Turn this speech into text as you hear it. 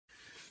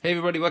Hey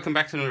everybody, welcome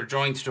back to another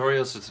drawing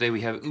tutorial. So today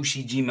we have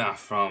Ushijima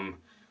from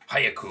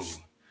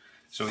Haikyuu.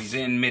 So he's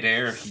in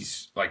midair,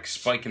 he's like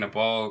spiking a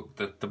ball.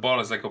 The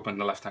ball is like up in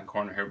the left hand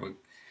corner here. We'll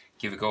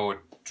give a go at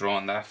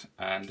drawing that.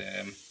 And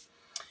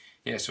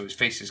yeah, so his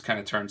face is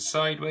kind of turned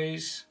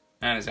sideways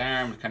and his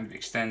arm kind of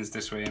extends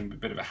this way and a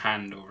bit of a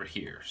hand over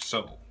here.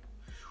 So,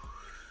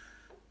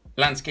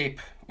 landscape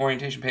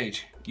orientation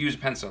page, use a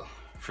pencil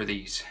for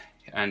these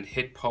and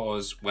hit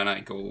pause when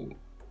I go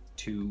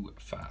too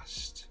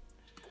fast.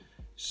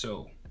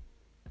 So,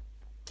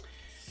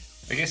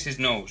 I guess his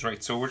nose,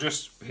 right? So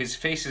his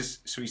face is,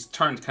 so he's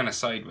turned kind of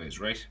sideways,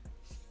 right?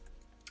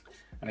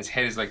 And his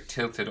head is like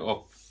tilted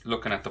up,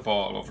 looking at the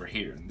ball over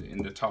here in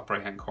the top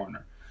right hand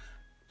corner.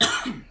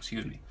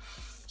 Excuse me.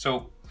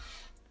 So,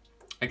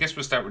 I guess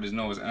we'll start with his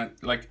nose. And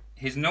like,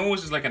 his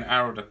nose is like an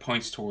arrow that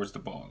points towards the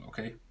ball,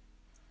 okay?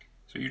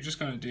 So you're just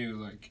gonna do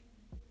like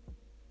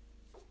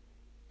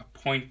a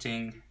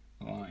pointing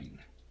line.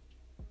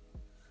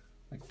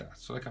 Like that,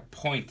 so like a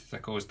point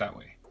that goes that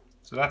way.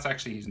 So that's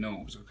actually his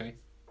nose, okay?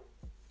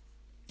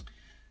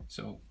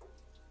 So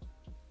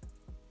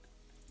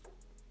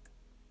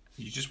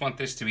you just want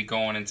this to be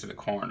going into the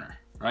corner,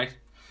 right?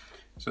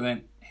 So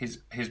then his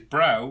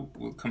brow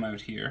will come out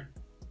here,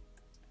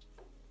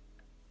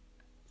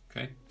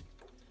 okay?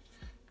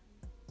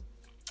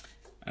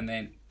 And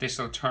then this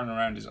will turn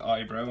around his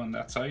eyebrow on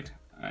that side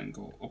and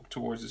go up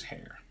towards his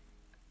hair,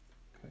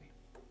 okay?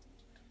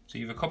 So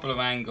you have a couple of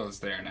angles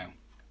there now.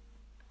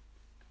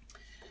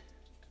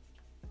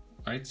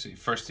 Right, so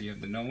first you have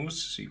the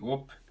nose, so you go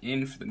up,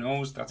 in for the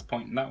nose, that's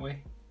pointing that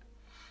way.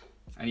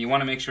 And you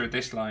want to make sure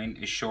this line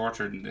is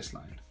shorter than this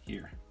line,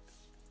 here.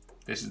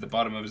 This is the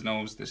bottom of his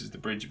nose, this is the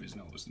bridge of his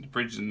nose. And the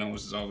bridge of the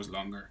nose is always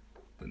longer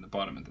than the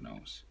bottom of the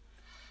nose.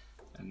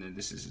 And then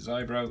this is his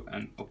eyebrow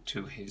and up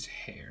to his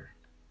hair.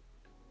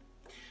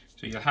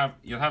 So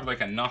you'll have like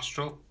a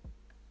nostril,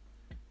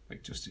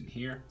 like just in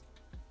here,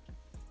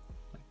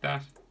 like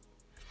that.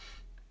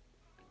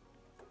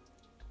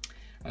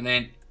 And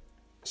then,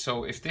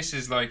 so if this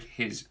is like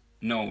his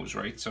nose,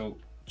 right? So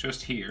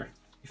just here,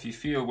 if you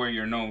feel where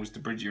your nose, the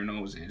bridge of your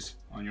nose is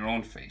on your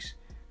own face,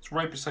 it's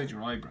right beside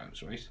your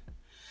eyebrows, right?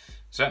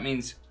 So that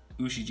means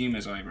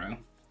Ushijima's eyebrow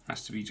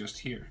has to be just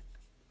here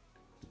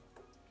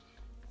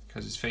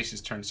because his face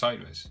is turned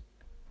sideways.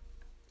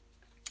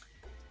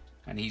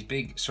 And he's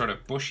big, sort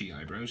of bushy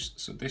eyebrows,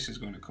 so this is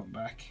going to come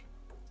back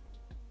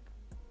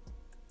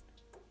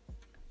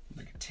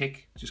like a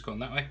tick, just going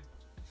that way.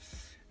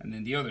 And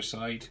then the other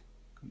side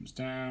comes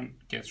down,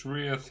 gets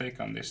real thick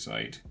on this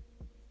side,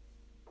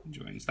 and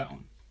joins that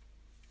one.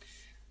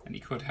 And he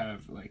could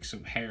have like some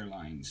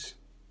hairlines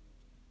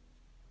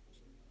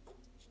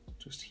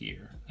just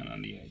here and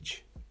on the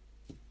edge.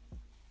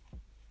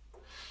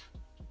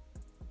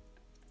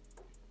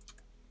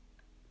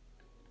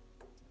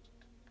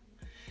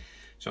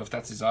 So if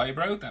that's his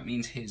eyebrow, that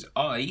means his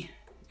eye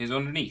is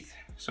underneath.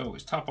 So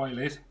his top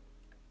eyelid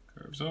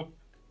curves up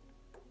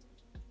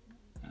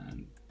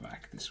and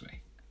back this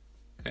way,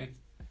 okay?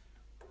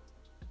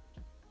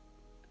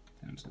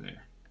 Down to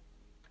there.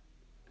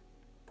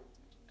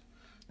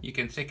 You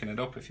can thicken it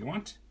up if you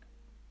want.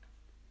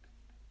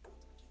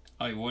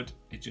 I would,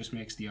 it just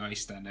makes the eye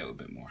stand out a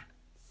bit more.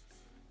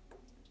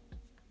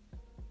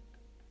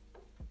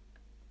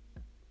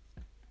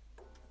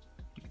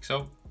 Like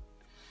so.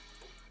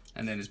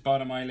 And then his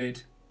bottom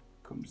eyelid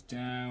comes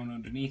down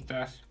underneath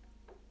that,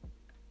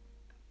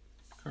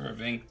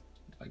 curving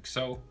like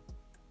so,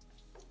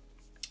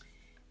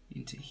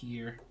 into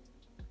here.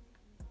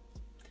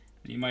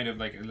 And you might have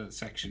like a little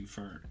section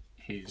for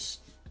his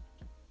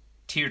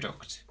tear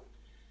duct,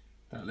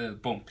 that little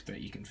bump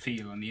that you can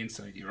feel on the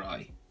inside of your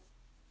eye,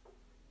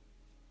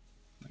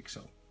 like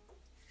so.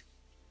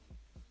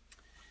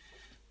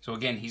 So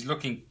again, he's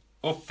looking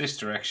up this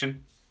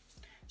direction,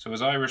 so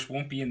his iris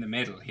won't be in the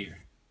middle here.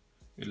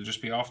 It'll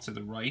just be off to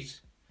the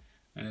right,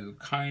 and it'll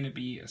kind of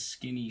be a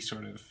skinny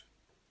sort of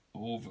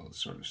oval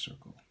sort of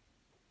circle,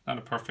 not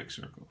a perfect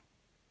circle.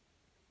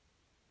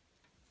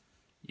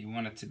 You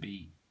want it to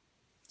be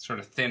sort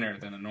of thinner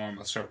than a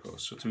normal circle,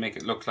 so to make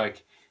it look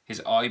like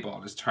his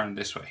eyeball is turned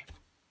this way.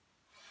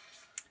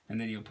 And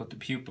then you'll put the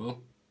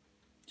pupil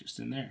just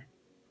in there.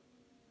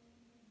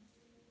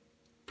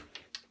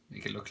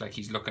 Make it look like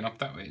he's looking up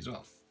that way as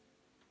well.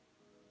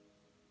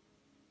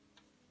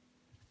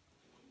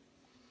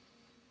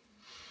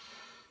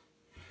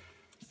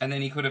 And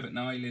then he could have an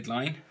eyelid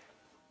line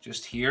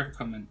just here,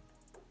 coming,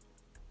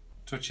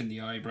 touching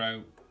the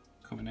eyebrow,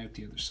 coming out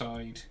the other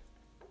side.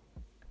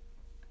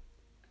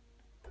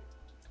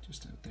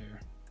 Just out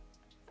there,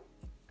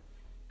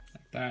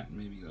 like that,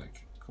 maybe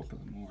like a couple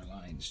of more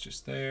lines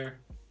just there,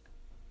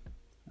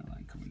 a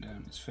line coming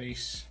down his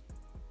face,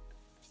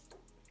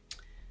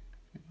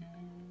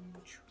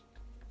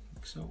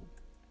 like so,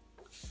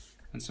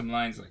 and some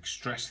lines like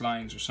stress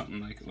lines or something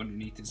like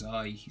underneath his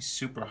eye. He's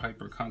super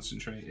hyper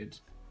concentrated,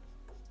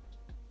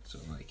 so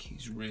like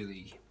he's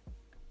really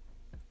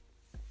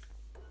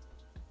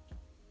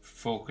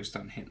focused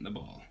on hitting the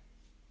ball.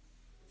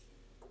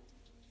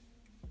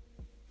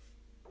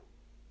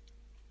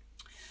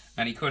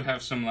 And he could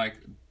have some like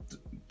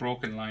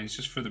broken lines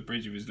just for the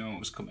bridge of his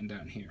nose coming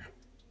down here.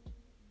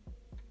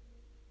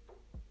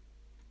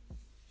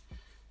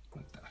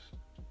 Like that.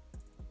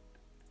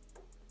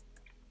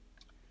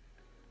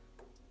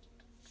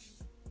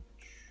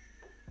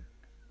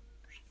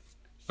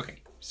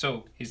 Okay,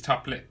 so his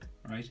top lip,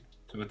 right?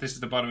 So this is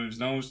the bottom of his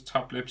nose,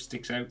 top lip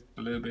sticks out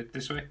a little bit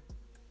this way.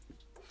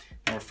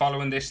 Now we're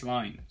following this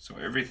line, so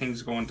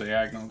everything's going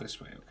diagonal this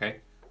way,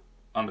 okay?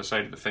 On the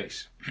side of the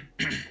face.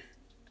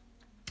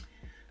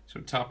 So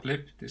top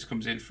lip, this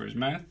comes in for his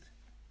mouth.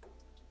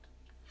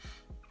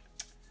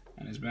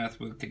 And his mouth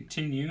will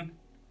continue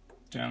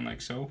down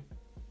like so.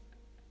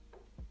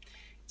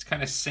 It's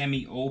kind of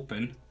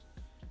semi-open,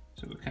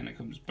 so it kind of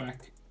comes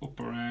back up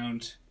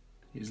around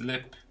his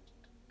lip,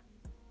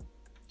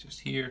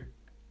 just here.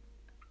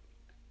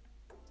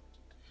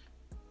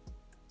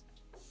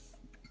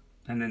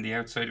 And then the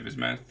outside of his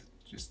mouth,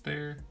 just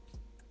there.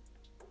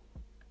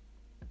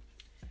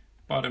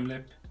 Bottom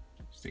lip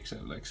sticks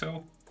out like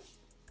so.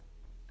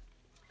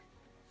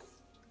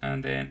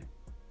 And then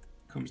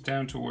comes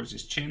down towards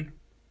his chin.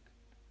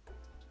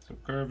 So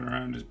curving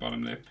around his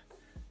bottom lip,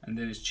 and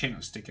then his chin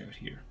will stick out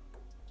here.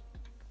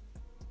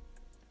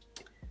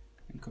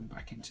 And come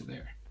back into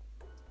there.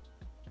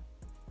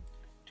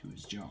 To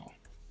his jaw.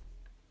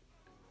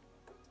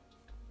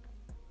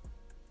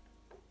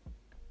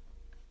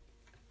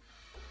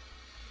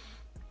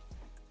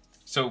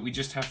 So we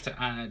just have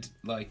to add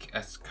like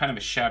a kind of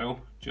a shadow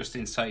just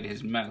inside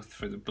his mouth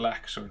for the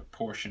black sort of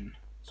portion.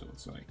 So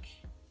it's like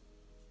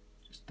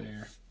just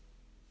there.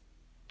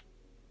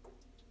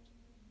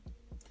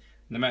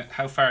 The mouth,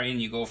 how far in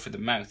you go for the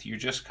mouth, you're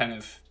just kind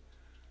of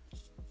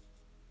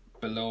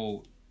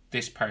below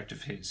this part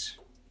of his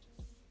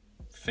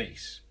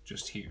face,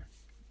 just here.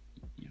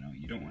 You know,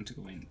 you don't want to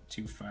go in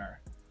too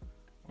far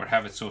or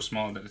have it so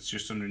small that it's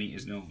just underneath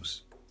his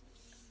nose.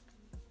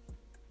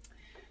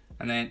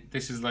 And then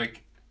this is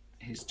like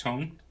his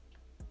tongue.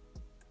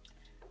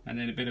 And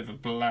then a bit of a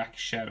black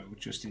shadow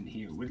just in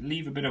here. We'll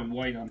leave a bit of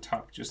white on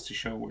top just to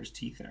show where his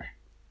teeth are.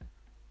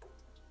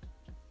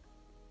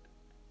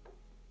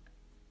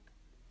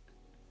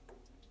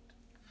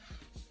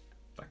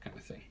 That kind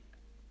of thing.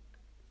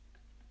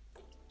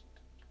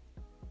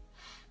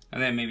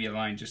 And then maybe a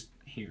line just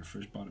here for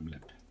his bottom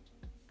lip.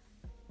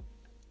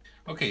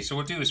 Okay, so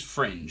we'll do his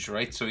fringe,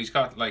 right? So he's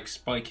got like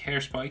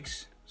hair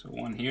spikes. So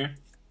one here,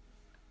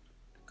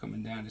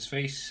 coming down his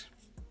face,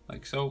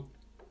 like so.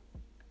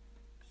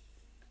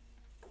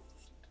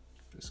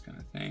 This kind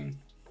of thing.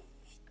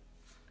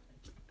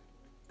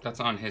 That's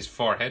on his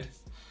forehead.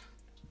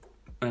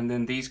 And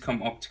then these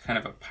come up to kind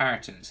of a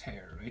part in his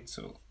hair, right?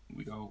 So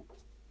we go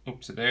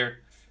up to there.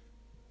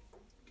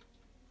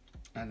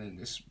 And then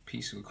this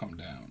piece will come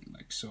down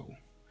like so.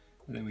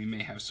 And then we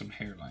may have some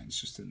hairlines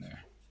just in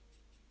there.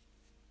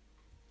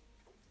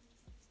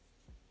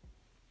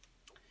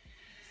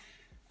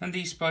 And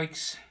these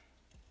spikes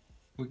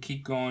will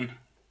keep going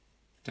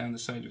down the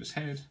side of his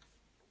head.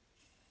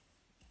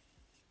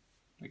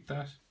 Like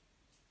that.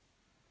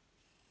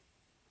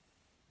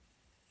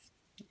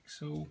 Like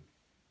so.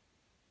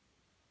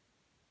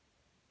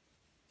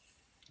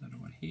 Another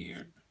one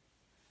here.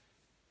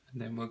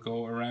 And then we'll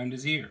go around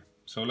his ear.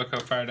 So look how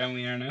far down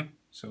we are now.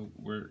 So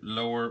we're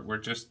lower, we're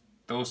just,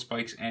 those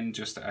spikes end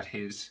just at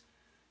his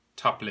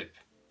top lip.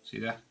 See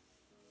that?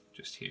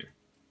 Just here.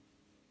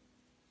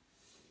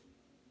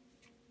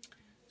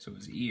 So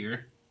his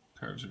ear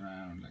curves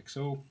around like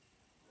so.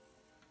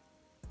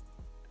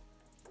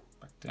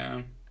 Back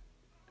down.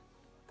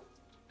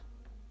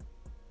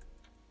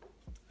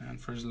 And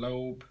for his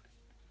lobe.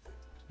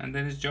 And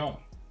then his jaw,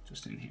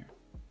 just in here.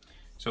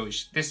 So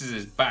this is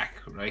his back,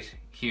 right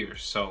here.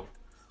 So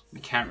we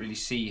can't really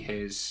see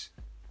his,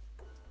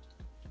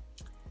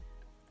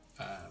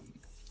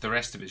 the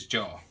rest of his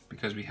jaw,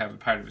 because we have a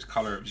part of his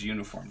collar of his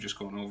uniform just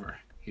going over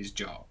his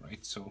jaw,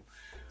 right? So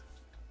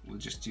we'll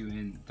just do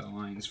in the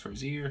lines for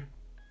his ear.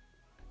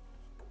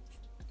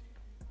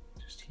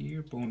 Just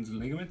here, bones and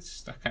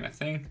ligaments, that kind of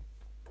thing.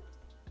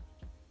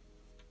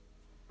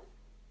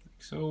 Like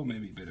so,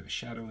 maybe a bit of a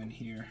shadow in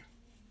here.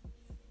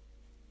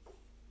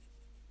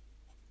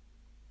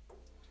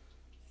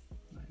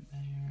 Right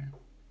there,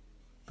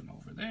 and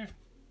over there.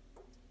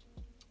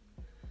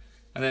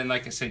 And then,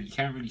 like I said, you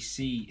can't really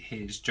see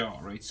his jaw,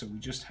 right? So we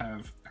just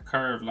have a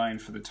curved line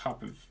for the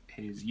top of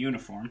his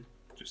uniform,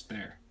 just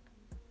there.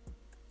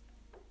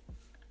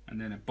 And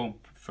then a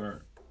bump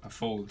for a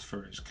fold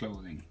for his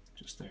clothing,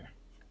 just there.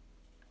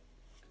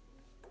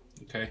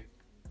 Okay.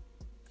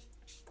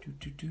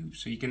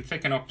 So you can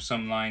thicken up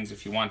some lines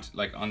if you want,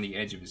 like on the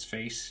edge of his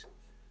face.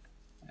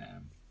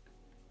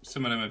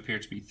 Some of them appear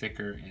to be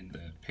thicker in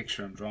the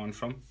picture I'm drawing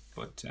from,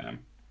 but you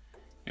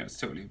know, it's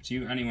totally up to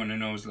you. Anyone who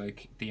knows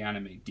like the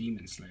anime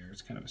Demon Slayer,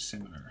 it's kind of a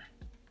similar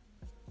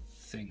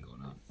thing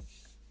going on.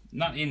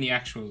 Not in the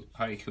actual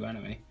Haikyuu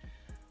anime,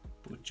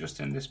 but just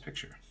in this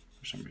picture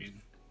for some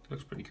reason.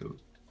 Looks pretty cool.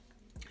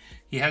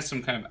 He has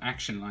some kind of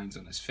action lines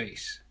on his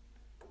face,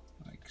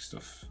 like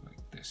stuff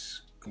like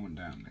this going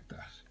down like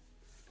that.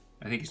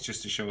 I think it's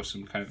just to show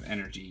some kind of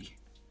energy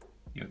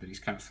you know, that he's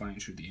kind of flying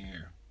through the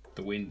air.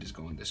 The wind is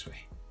going this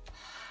way.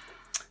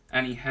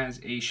 And he has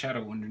a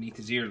shadow underneath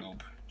his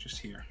earlobe, just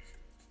here.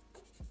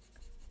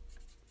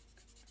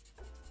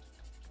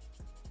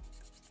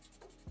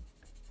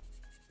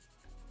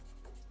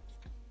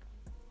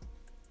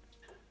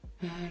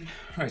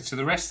 Right, so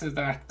the rest of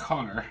that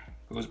collar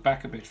goes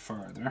back a bit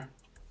further,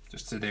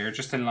 just to there,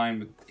 just in line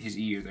with his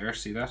ear there,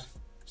 see that?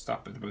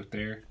 Stop it about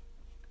there.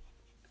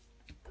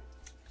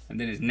 And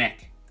then his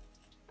neck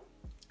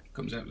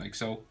comes out like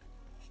so,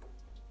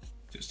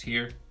 just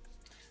here.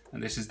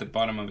 And this is the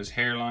bottom of his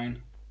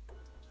hairline,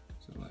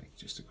 so like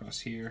just across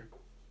here,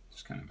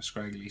 just kind of a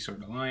scraggly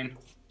sort of line,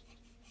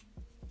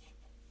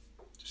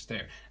 just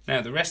there.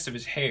 Now the rest of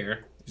his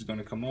hair is going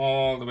to come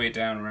all the way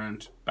down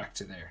around back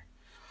to there,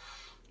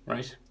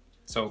 right?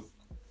 So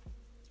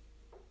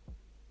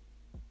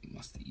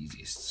what's the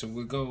easiest? So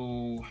we'll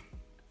go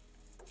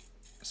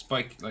a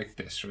spike like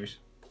this, right?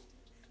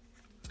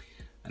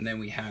 And then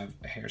we have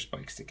a hair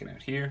spike sticking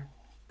out here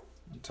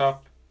on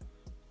top,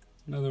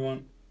 another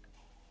one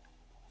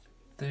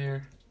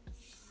there,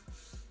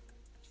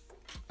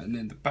 and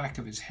then the back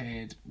of his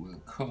head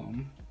will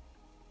come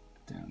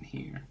down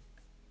here,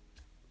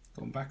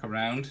 going back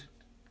around,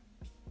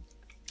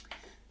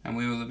 and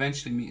we will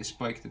eventually meet a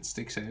spike that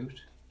sticks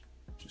out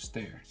just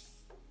there,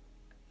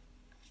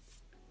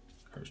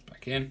 curves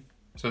back in.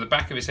 So the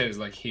back of his head is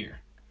like here.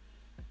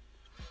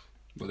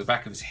 Well, the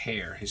back of his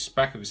hair, his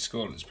back of his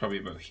skull is probably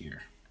about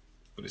here,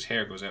 but his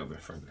hair goes out a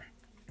bit further.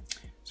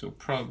 So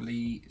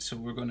probably, so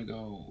we're gonna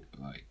go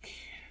like,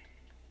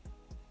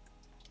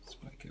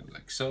 spike out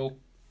like so,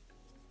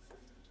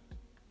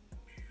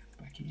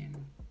 back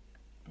in,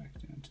 back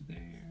down to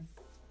there,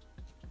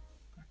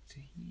 back to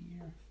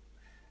here.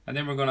 And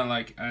then we're gonna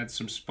like add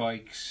some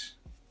spikes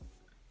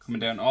coming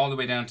down all the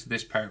way down to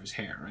this part of his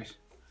hair, right?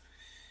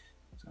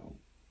 So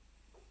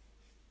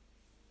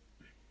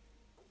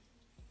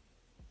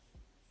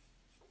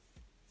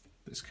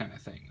this kind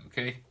of thing,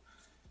 okay?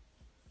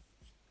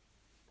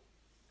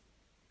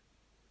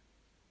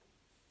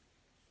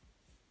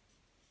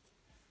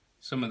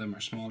 Some of them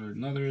are smaller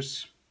than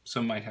others.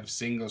 Some might have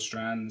single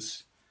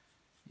strands,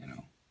 you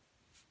know.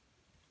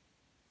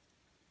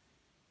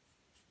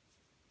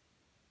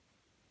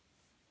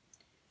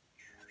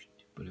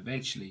 But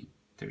eventually,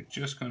 they're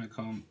just going to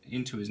come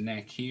into his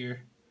neck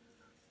here.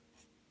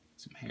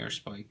 Some hair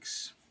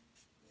spikes,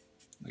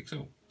 like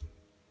so.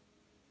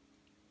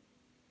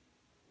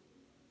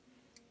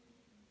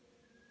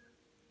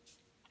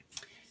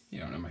 You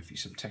know, there might be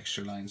some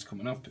texture lines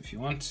coming up if you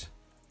want,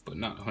 but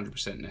not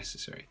 100%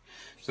 necessary.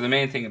 So the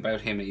main thing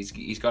about him is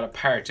he's got a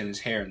part in his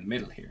hair in the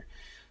middle here.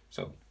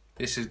 So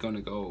this is going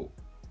to go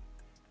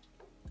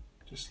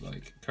just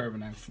like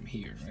curving out from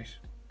here, right?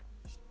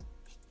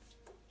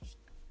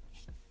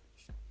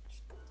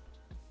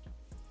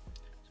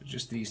 So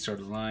just these sort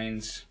of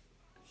lines.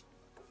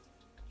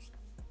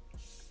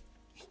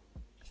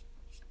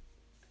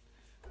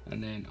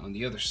 And then on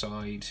the other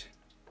side,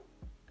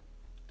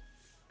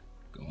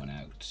 going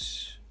out,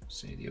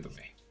 say the other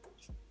way.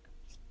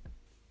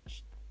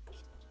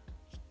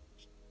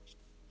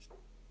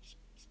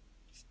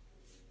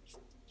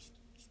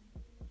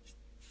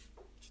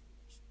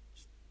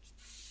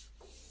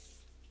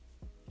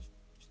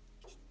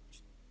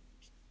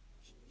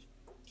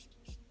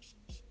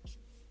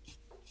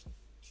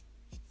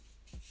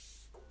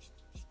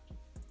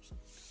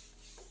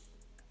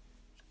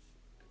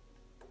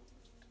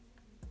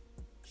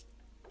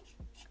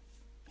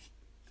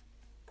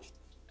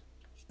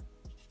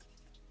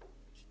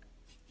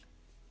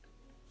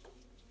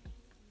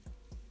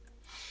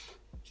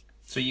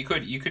 So you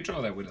could draw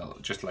that with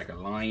just like a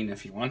line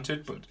if you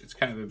wanted, but it's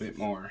kind of a bit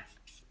more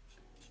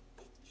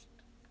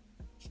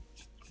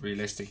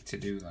realistic to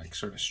do like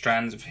sort of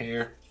strands of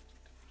hair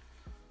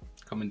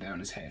coming down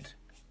his head,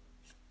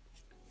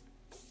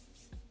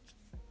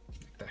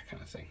 like that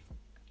kind of thing.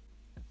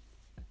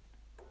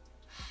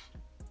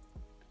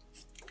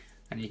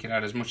 And you can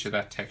add as much of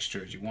that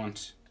texture as you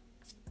want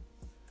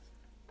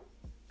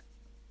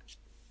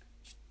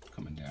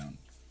coming down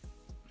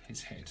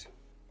his head.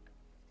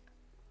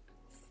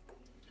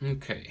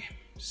 Okay,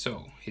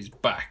 so his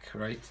back,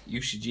 right?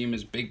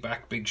 Ushijima's big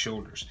back, big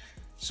shoulders.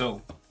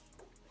 So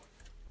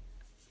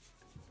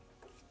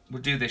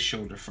we'll do this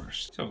shoulder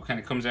first. So it kind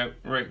of comes out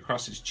right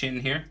across his chin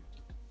here,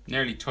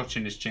 nearly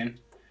touching his chin.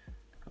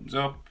 Comes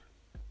up,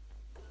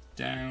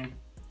 down,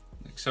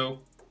 like so.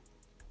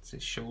 It's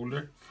his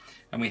shoulder.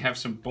 And we have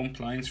some bump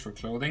lines for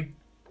clothing.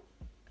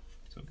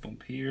 So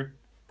bump here,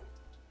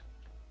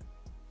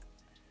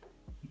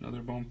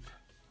 another bump.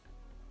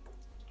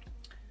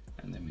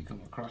 And then we come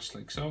across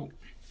like so.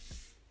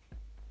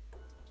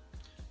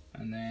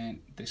 And then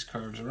this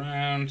curves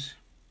around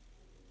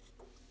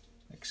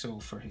like so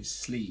for his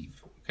sleeve,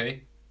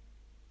 okay?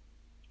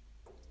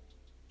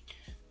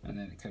 And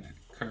then it kind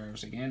of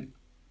curves again.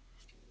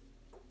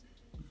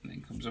 And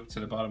then comes up to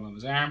the bottom of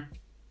his arm.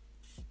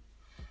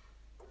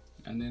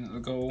 And then it'll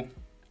go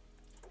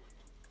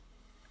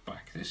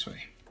back this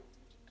way.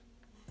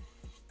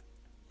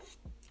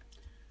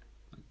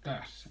 Like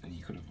that. And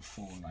you could have a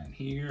fold line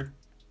here,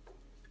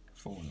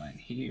 fold line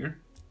here.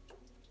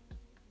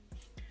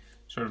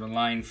 Sort of a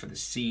line for the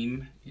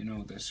seam, you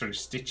know, the sort of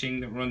stitching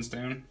that runs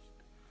down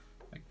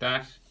like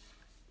that.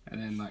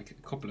 And then like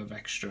a couple of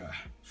extra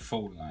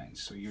fold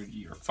lines. So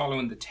you're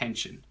following the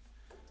tension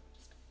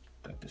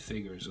that the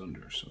figure is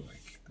under. So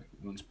like that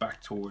runs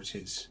back towards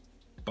his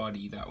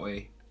body that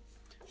way.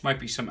 Might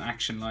be some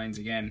action lines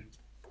again,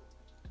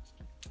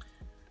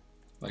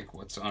 like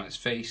what's on his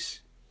face.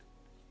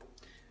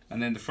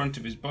 And then the front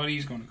of his body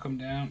is going to come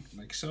down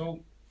like so,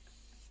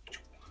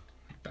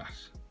 like that.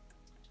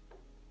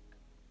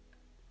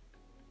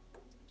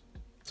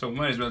 So we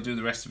might as well do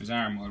the rest of his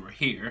arm while we're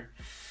here.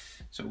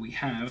 So we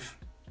have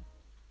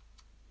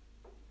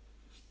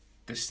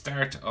the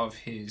start of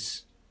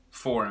his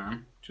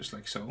forearm, just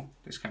like so.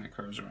 This kind of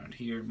curves around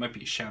here. It might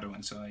be a shadow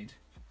inside.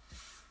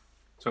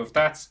 So if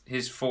that's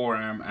his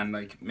forearm and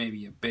like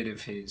maybe a bit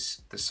of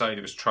the side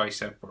of his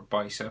tricep or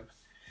bicep,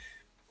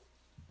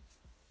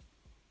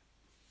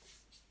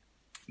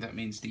 that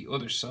means the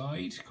other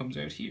side comes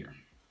out here.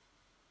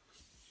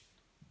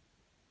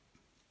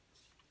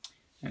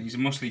 And he's a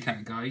muscly kind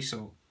of guy,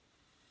 so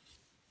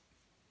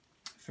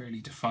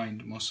fairly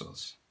defined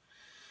muscles.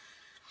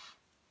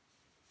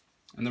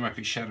 And there might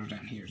be shadow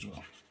down here as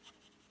well.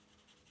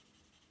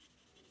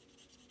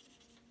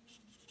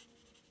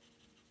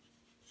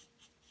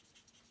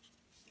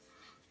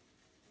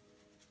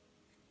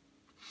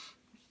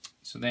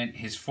 So then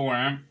his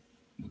forearm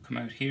will come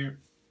out here,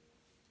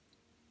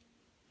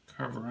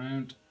 curve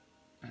around,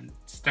 and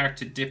start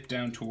to dip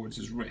down towards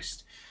his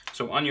wrist.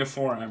 So on your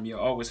forearm, you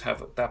always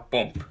have that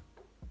bump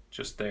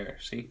just there,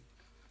 see?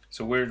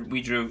 So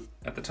we drew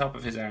at the top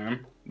of his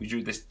arm, we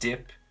drew this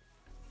dip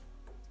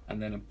and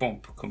then a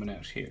bump coming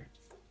out here.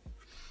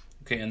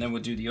 Okay, and then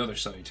we'll do the other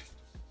side.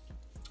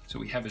 So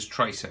we have his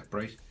tricep,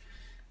 right?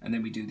 And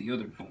then we do the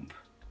other bump.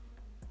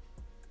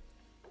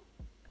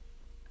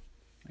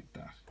 Like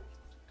that.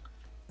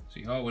 So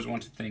you always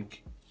want to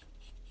think,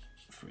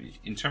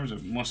 in terms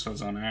of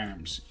muscles on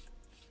arms,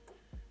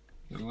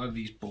 you get a lot of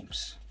these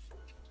bumps.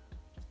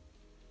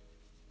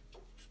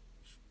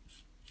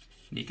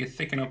 And you can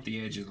thicken up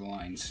the edge of the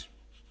lines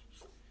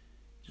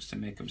just to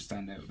make them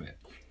stand out a bit.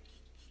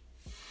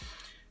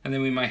 And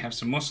then we might have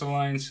some muscle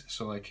lines,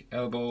 so like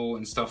elbow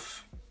and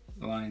stuff,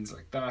 lines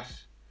like that.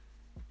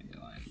 Maybe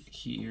a line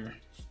here,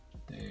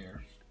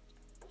 there.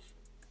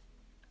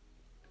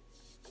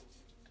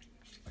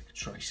 Like a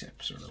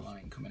tricep sort of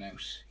line coming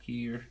out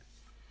here.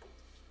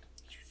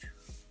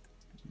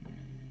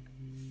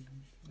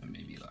 And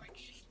maybe like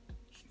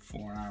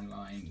forearm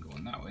line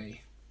going that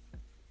way.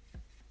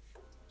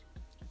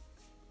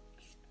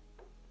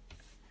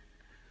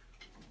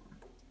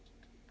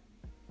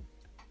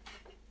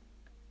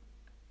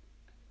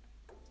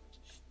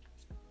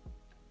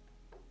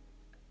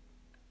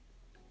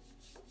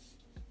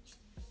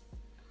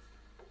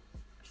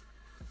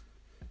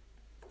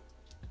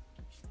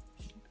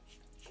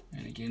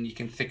 And again, you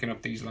can thicken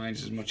up these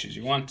lines as much as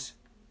you want.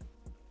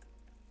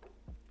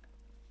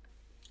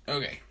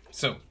 Okay,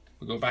 so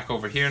we'll go back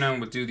over here now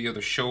and we'll do the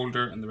other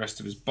shoulder and the rest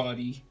of his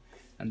body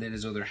and then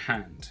his other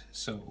hand.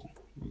 So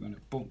we're going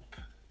to bump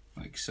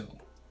like so.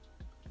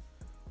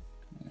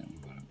 And then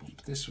we're going to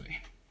bump this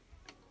way.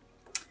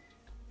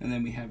 And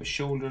then we have a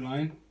shoulder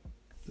line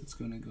that's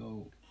going to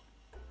go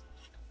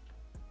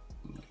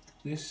like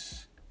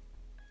this.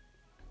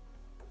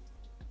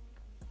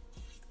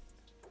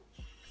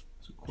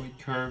 So quite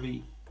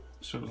curvy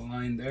sort of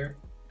line there.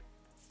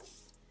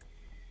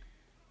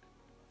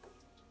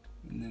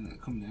 And then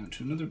it'll come down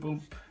to another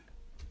bump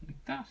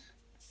like that.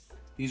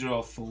 These are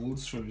all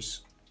folds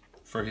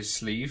for his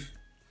sleeve.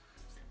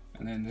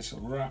 And then this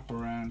will wrap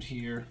around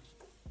here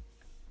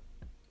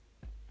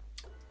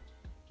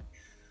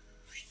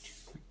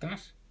like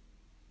that.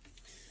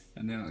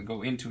 And then it'll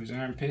go into his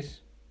armpit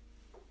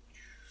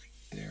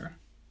there.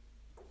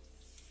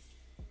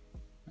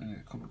 And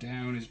it'll come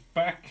down his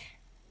back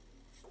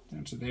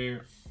down to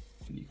there.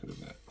 And you could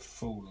have a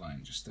fold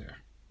line just there.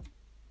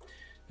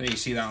 There you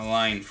see that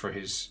line for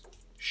his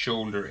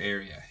shoulder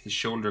area, his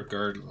shoulder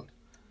girdle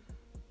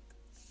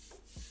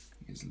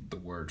is the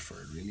word for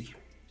it really.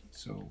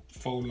 So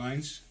fold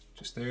lines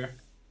just there,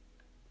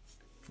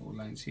 fold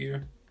lines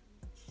here,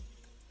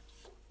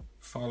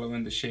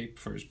 following the shape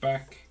for his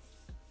back,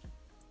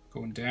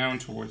 going down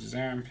towards his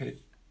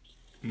armpit,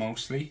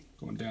 mostly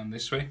going down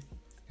this way,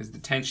 because the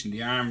tension,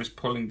 the arm is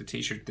pulling the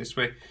t-shirt this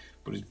way,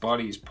 but his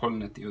body is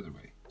pulling it the other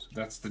way. So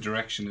that's the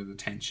direction of the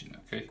tension,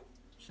 okay?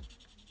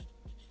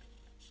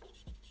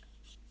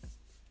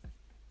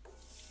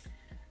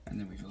 And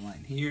then we have a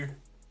line here,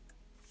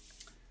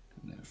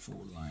 and then a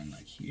fold line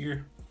like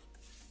here.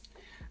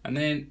 And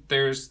then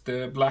there's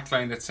the black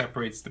line that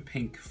separates the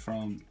pink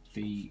from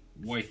the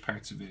white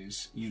parts of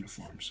his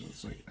uniform. So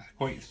it's like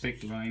quite a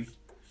thick line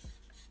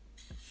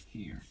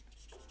here.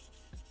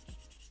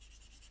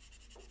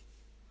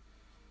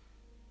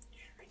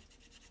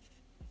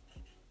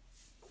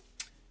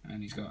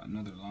 And he's got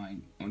another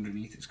line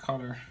underneath his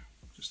collar,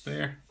 just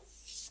there.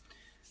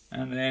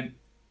 And then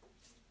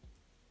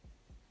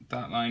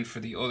that line for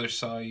the other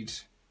side.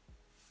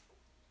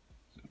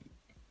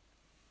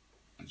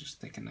 I'll just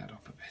thicken that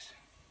up a bit.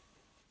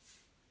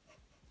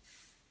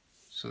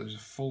 So there's a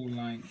full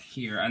line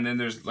here, and then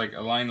there's like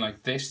a line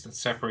like this that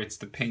separates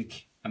the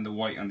pink and the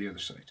white on the other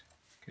side.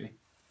 Okay.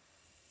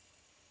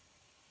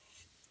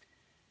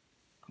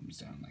 Comes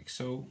down like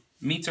so.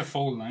 Meets a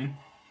fold line.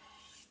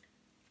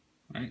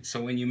 Right,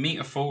 so when you meet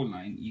a fold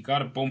line, you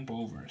gotta bump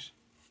over it.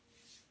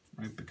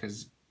 Right,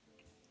 because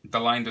the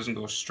line doesn't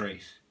go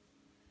straight.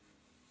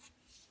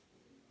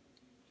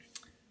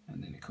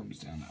 And then it comes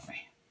down that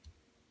way.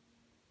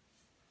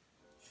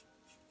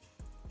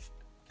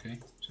 Okay,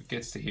 so it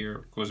gets to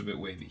here, goes a bit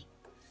wavy.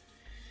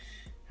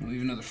 And we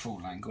have another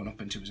fold line going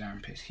up into his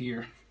armpit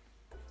here.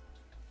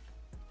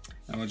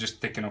 And we'll just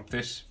thicken up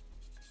this.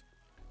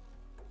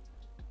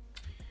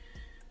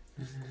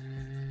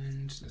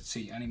 And let's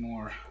see, any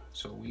more.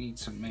 So we need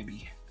some,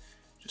 maybe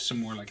just some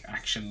more like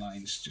action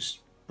lines, just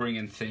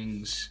bringing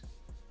things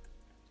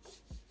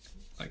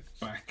like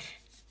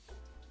back.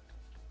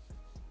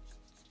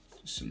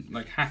 Just some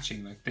like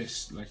hatching like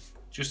this, like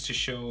just to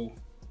show,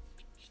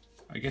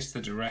 I guess,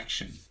 the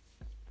direction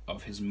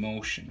of his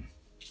motion.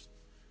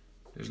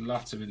 There's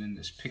lots of it in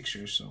this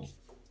picture, so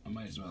I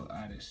might as well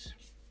add it.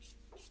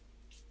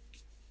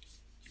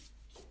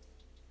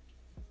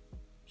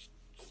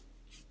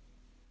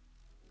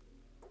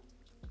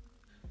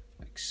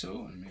 Like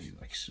so, and maybe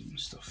like some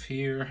stuff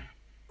here.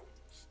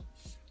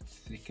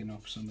 Thicken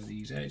up some of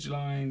these edge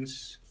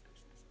lines.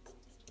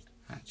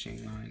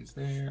 Hatching lines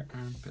there,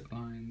 armpit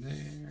line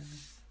there.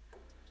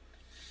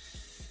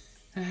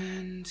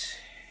 And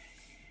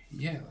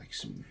yeah, like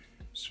some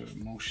sort of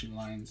motion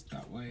lines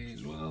that way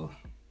as well.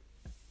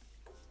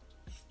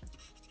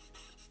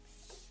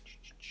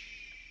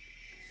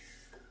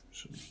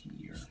 So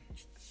here,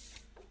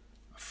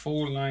 a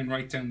fold line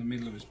right down the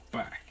middle of his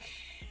back,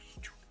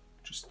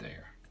 just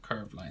there,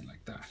 curved line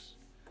like that.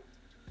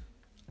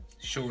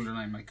 Shoulder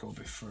line might go a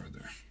bit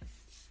further.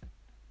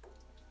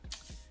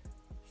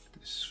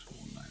 This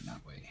fold line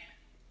that way.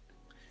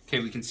 Okay,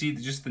 we can see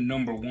just the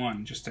number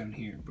 1 just down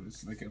here, but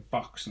it's like a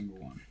box number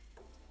 1.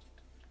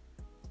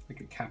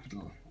 Like a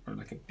capital or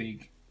like a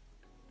big,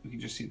 we can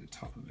just see the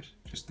top of it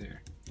just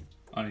there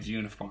on his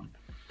uniform.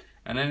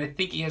 And then I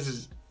think he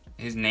has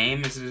his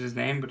name, is it his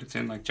name, but it's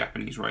in like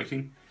Japanese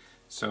writing,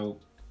 so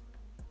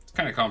it's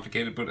kind of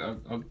complicated, but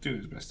I'll do it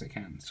as best I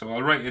can. So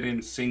I'll write it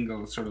in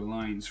single sort of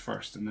lines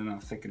first, and then I'll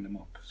thicken them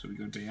up. So we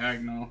go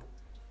diagonal,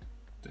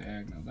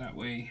 diagonal that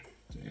way,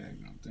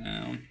 diagonal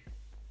down,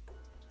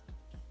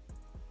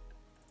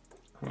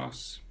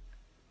 across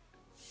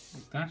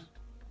like that,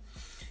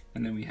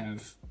 and then we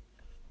have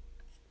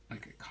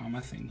like a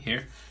comma thing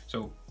here.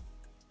 So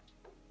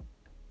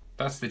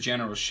that's the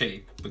general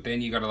shape, but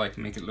then you gotta like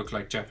make it look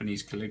like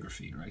Japanese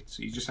calligraphy, right?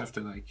 So you just have to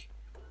like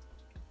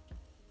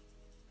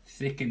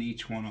thicken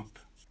each one up,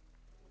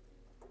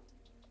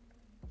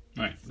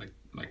 right?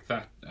 Like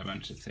that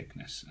amount of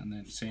thickness, and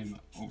then same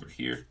over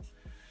here,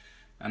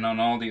 and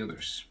on all the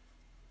others.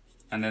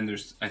 And then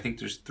I think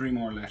there's 3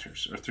 more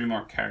letters or 3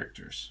 more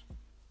characters.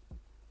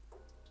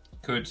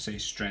 Could say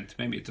strength,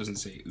 maybe it doesn't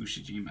say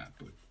Ushijima,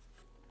 but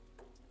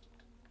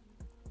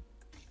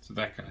so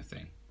that kind of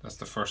thing. That's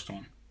the first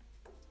one.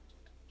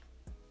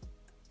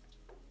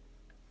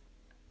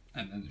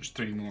 And then there's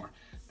 3 more.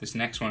 This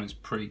next one is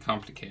pretty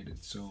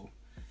complicated, so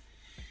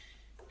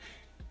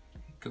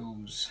it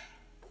goes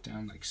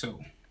down like so.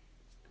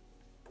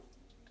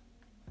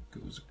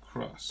 It goes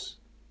across.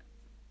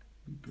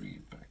 We bring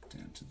it back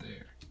down to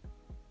there.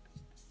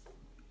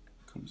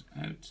 Comes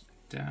out,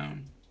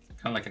 down,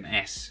 kind of like an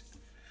S,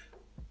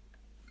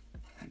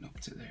 and up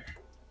to there.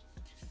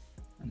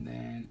 And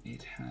then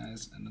it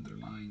has another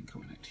line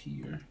coming out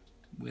here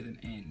with an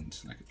end,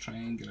 like a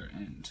triangular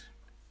end.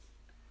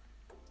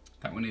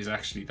 That one is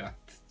actually that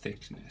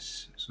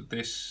thickness. So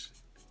this,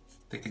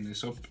 thicken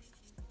this up.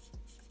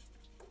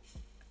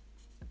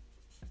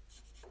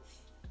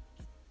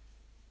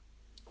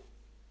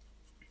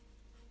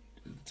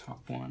 To the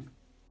top one.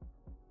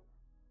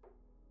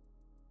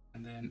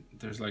 And then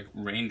there's like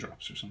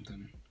raindrops or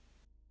something.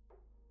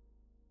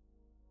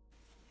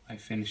 I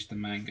finished the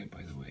manga,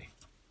 by the way.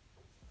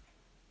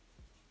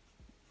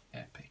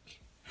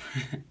 Epic.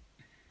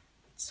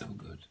 It's so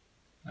good.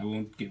 I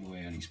won't give away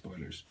any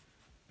spoilers,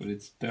 but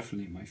it's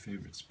definitely my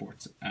favorite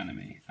sports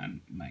anime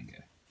and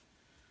manga.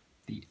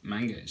 The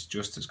manga is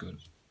just as good.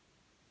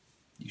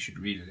 You should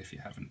read it if you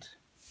haven't.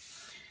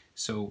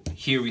 So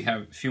here we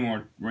have a few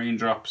more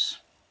raindrops.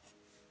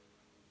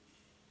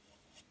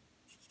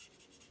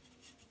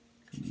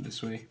 Coming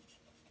this way.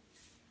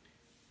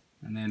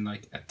 And then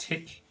like a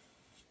tick,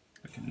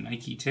 like a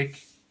Nike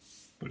tick,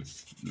 but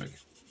it's like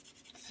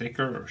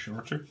thicker or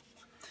shorter.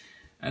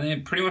 And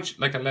then pretty much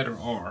like a letter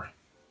R,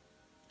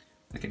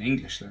 like an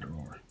English letter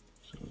R.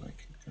 So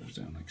like it goes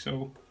down like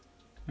so,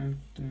 out,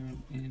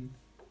 down, in,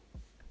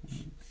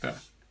 like that.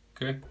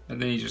 Okay,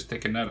 and then you just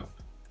thicken that up,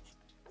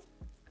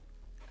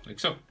 like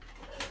so.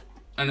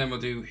 And then we'll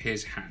do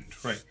his hand,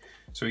 right?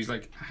 So he's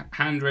like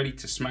hand ready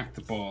to smack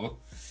the ball.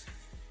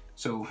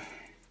 So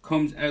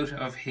comes out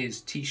of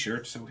his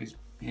t-shirt, so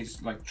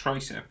his like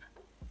tricep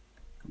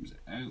comes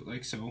out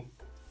like so.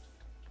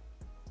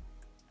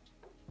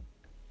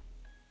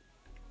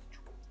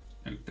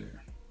 Out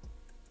there.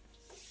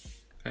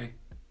 Okay.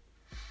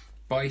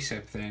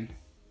 Bicep then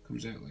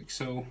comes out like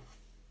so.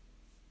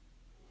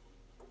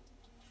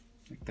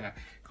 Like that.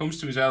 Comes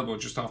to his elbow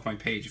just off my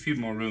page. If you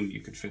had more room, you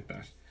could fit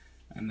that.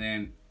 And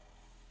then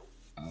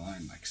a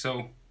line like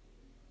so.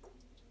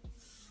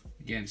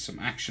 Again, some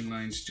action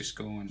lines just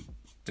going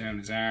down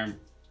his arm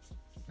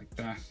like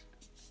that.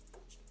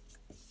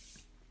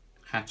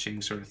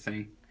 Hatching sort of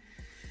thing.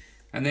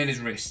 And then his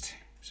wrist.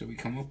 So we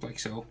come up like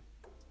so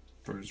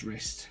for his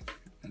wrist.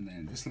 And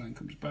then this line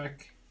comes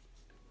back.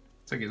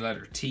 It's like a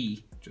letter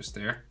T just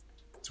there.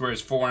 It's where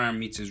his forearm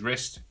meets his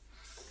wrist.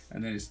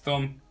 And then his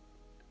thumb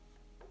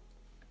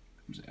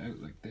comes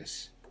out like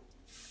this.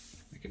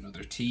 Like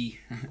another T.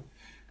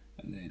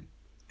 And then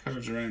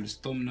curves around his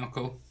thumb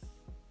knuckle.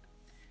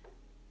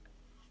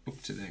 Up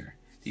to there.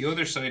 The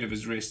other side of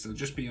his wrist will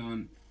just be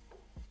on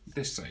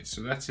this side.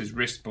 So that's his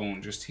wrist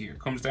bone just here.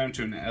 Comes down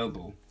to an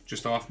elbow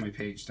just off my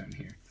page down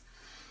here.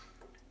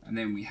 And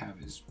then we have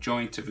his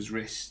joint of his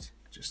wrist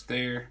just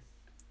there.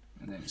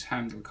 And then his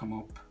hand will come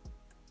up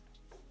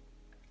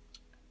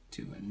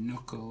to a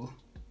knuckle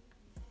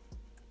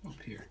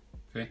up here.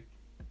 Okay.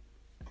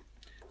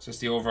 So that's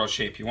the overall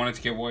shape. You want it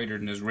to get wider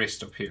than his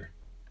wrist up here.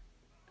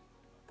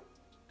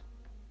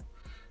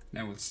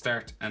 Now we'll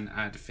start and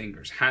add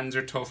fingers. Hands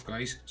are tough,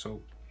 guys,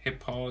 so hit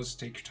pause,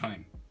 take your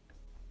time.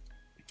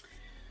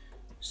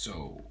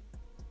 So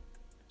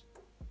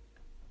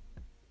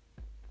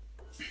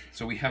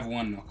we have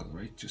one knuckle,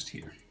 right, just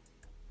here.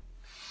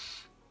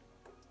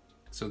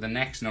 So the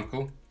next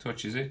knuckle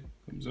touches it,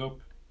 comes up,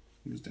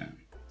 comes down.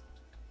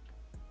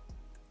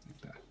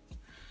 Like that.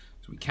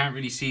 So we can't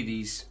really see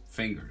these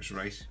fingers,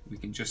 right? We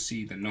can just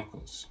see the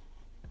knuckles.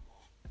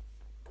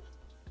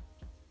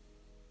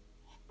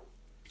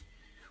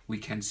 We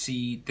can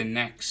see the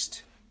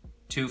next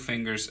two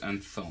fingers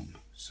and thumb.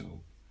 So,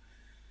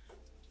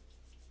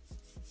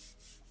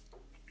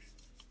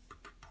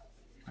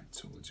 right,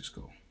 so we'll just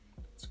go.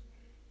 Let's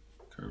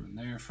curve in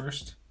there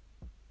first.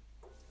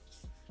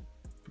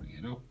 Bring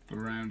it up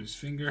around his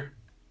finger.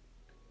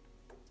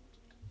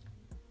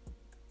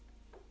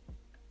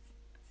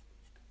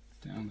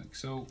 Down like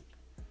so.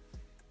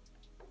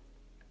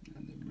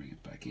 And then bring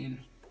it back in.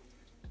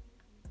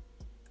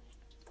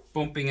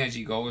 Bumping as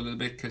you go a little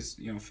bit, because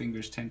you know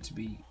fingers tend to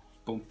be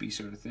bumpy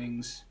sort of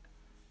things.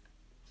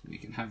 So you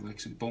can have like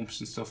some bumps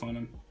and stuff on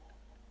them.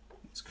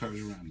 Let's curve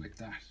it around like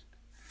that.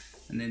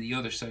 And then the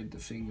other side of the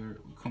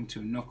finger will come to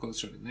a knuckle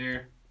sort of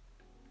there.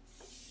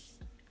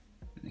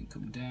 And then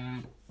come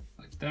down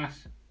like that.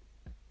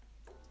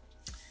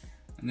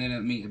 And then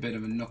it'll meet a bit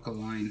of a knuckle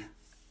line.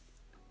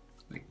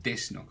 Like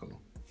this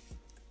knuckle.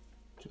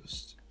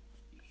 Just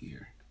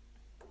here.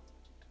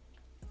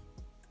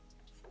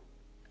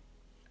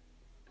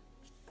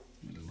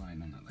 With a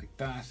line on it like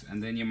that.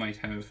 And then you might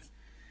have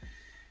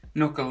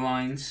knuckle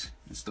lines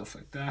and stuff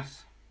like that.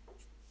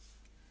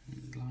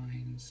 And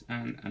lines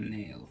and a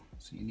nail.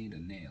 So you need a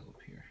nail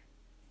up here.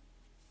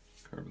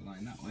 Curve a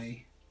line that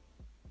way.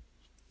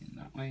 In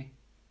that way.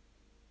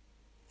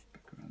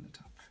 Back around the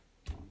top.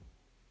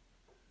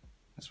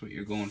 That's what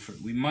you're going for.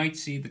 We might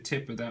see the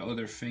tip of that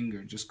other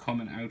finger just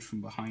coming out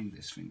from behind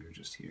this finger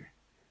just here.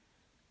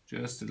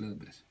 Just a little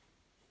bit.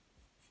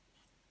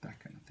 That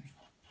kind of thing.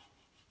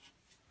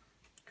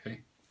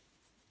 Okay.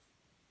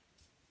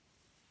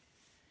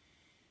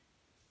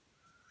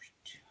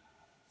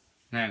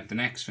 Now the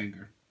next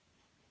finger,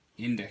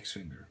 index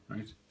finger,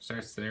 right?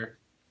 Starts there.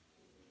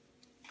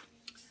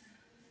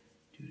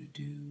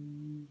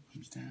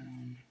 Comes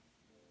down,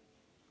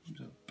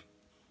 comes up,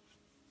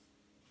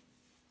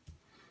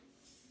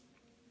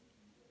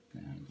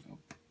 down,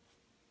 up.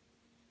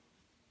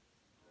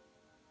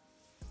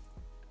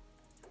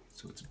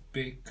 So it's a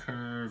bit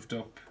curved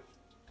up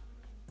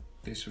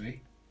this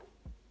way,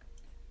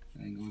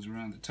 and then goes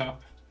around the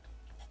top.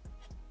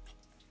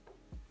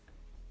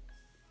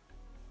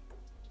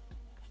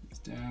 It's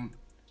down,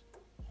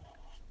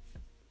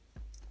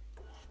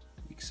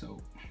 like so.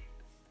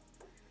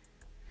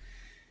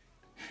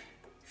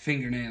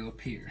 Fingernail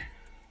up here.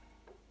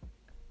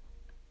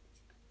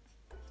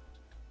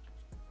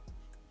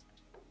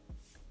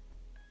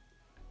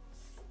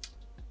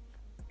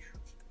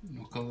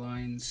 Knuckle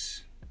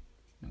lines.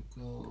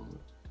 Knuckle.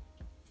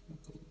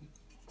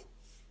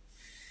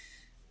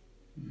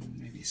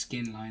 Maybe a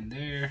skin line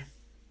there.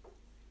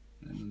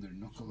 Another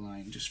knuckle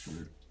line just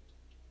for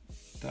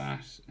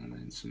that. And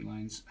then some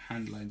lines,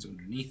 hand lines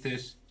underneath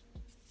it.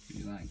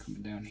 Maybe a line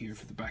coming down here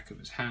for the back of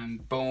his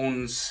hand.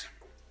 Bones.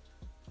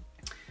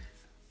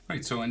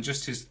 Right, so and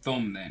just his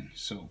thumb then,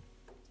 so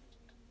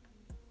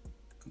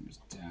comes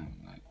down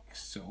like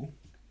so,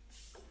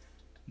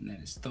 and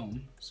then his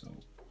thumb, so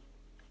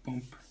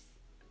bump,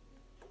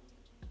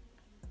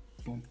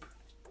 bump.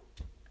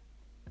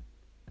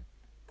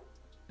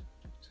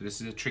 So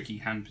this is a tricky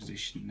hand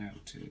position now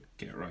to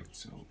get right,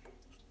 so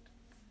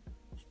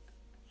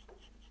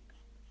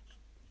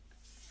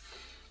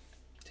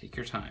Take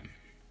your time.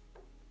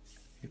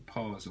 You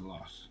pause a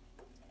lot.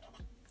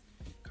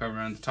 Curve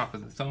around the top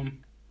of the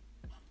thumb,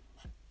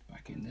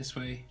 back in this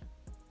way,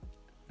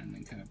 and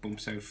then kind of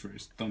bumps out for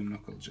his thumb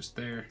knuckle just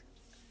there.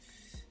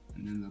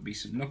 And then there'll be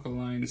some knuckle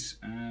lines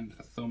and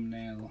a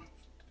thumbnail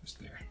just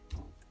there.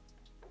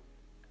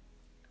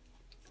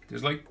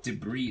 There's like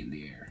debris in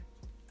the air.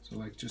 So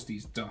like just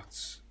these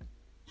dots,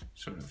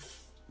 sort of.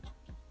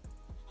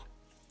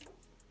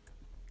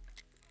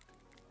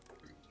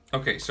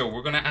 Okay, so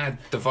we're gonna add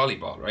the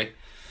volleyball, right?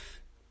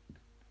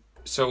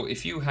 So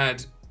if you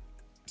had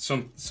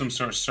some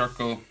sort of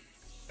circle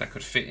that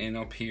could fit in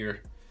up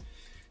here,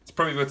 it's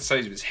probably about the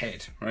size of his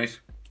head, right?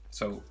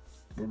 So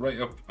we're right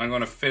up, I'm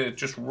gonna fit it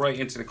just right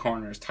into the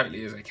corner as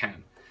tightly as I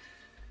can.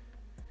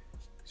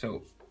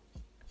 So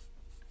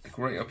like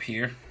right up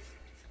here.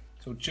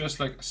 So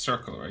just like a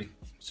circle, right?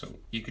 So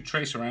you could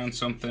trace around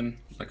something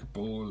like a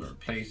bowl or a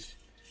plate.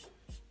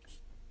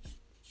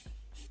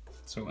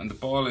 So, and the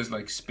ball is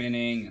like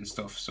spinning and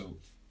stuff, so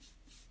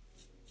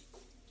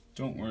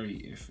don't worry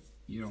if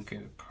you don't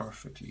get it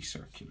perfectly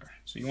circular.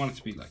 So you want it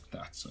to be like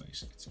that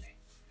size, I'd say.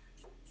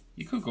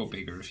 You could go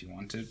bigger if you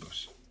wanted, but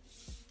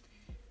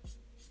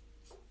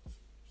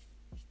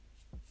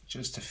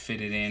just to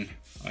fit it in,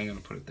 I'm gonna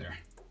put it there.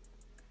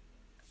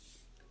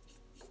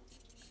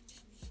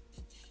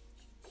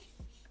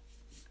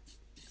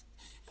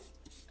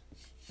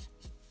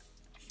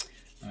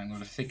 I'm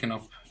going to thicken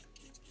up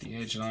the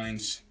edge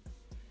lines,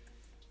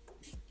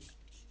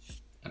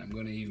 and I'm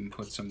going to even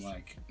put some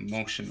like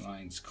motion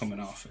lines coming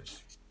off it.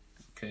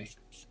 Okay.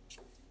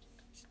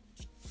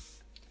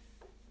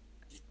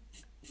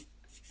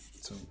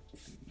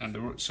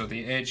 So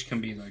the edge can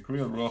be like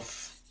real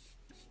rough,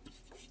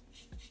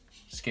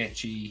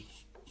 sketchy.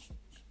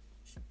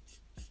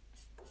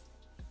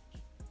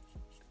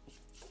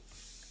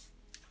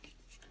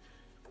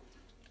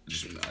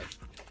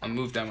 I'll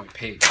move down my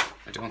page.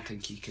 I don't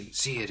think you can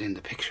see it in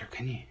the picture,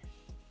 can you?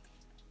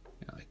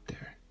 Yeah, like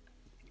there.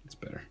 It's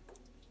better.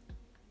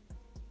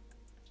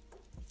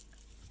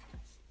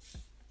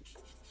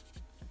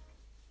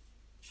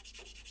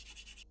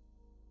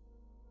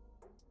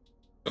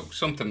 So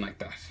something like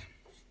that.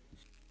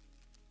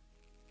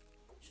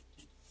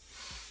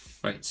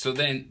 Right, so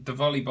then the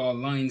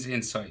volleyball lines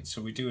inside.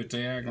 So we do a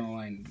diagonal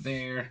line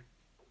there,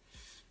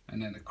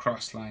 and then a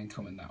cross line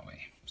coming that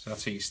way. So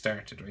that's how you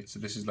started, right? So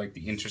this is like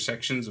the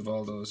intersections of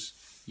all those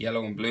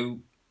yellow and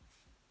blue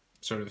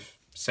sort of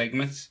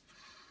segments.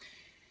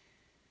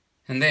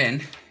 And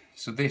then,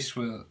 so this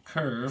will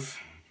curve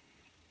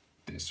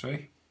this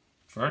way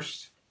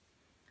first,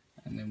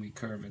 and then we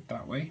curve it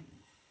that way.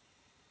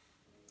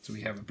 So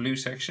we have a blue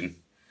section,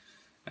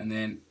 and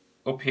then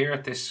up here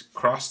at this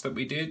cross that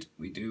we did,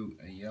 we do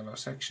a yellow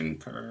section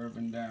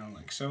curving down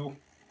like so.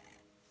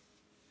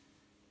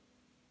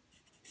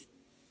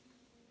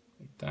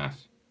 Like that.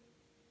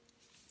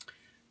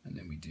 And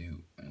then we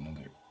do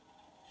another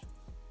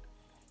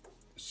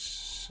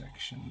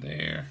section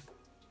there,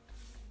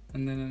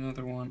 and then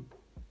another one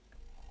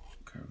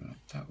curving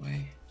up that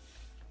way,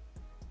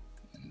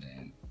 and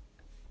then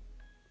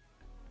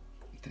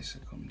this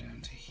will come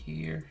down to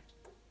here,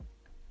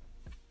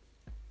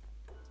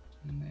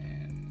 and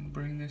then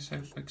bring this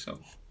out like so.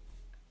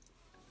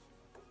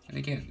 And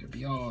again, there'll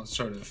be all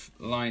sort of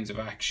lines of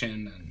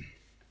action and,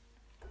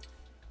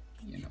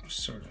 you know,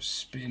 sort of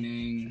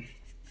spinning.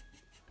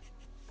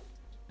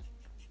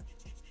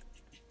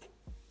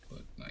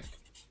 But like,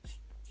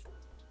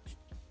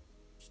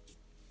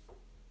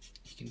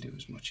 you can do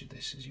as much of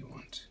this as you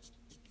want.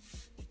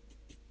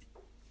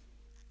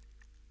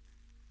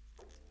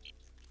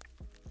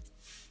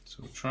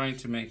 So trying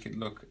to make it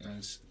look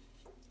as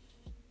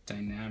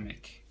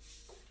dynamic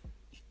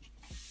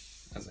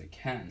as I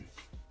can.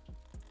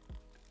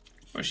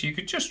 Or you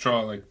could just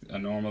draw like a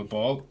normal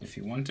ball if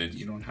you wanted.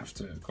 You don't have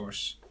to, of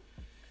course,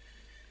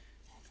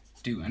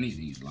 do any of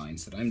these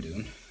lines that I'm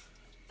doing.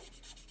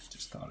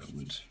 Just thought it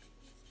would.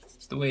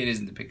 It's the way it is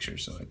in the picture,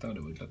 so I thought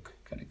it would look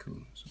kind of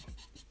cool. So.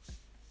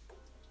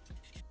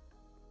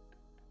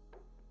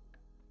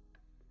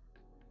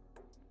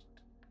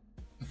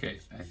 Okay,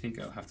 I think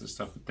I'll have to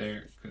stop it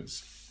there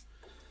because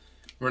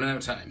we're running out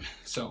of time.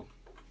 So,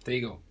 there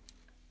you go.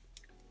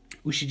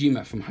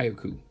 Ushijima from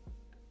Haikyuu,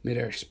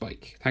 Mid-Air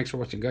Spike. Thanks for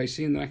watching, guys.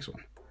 See you in the next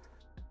one.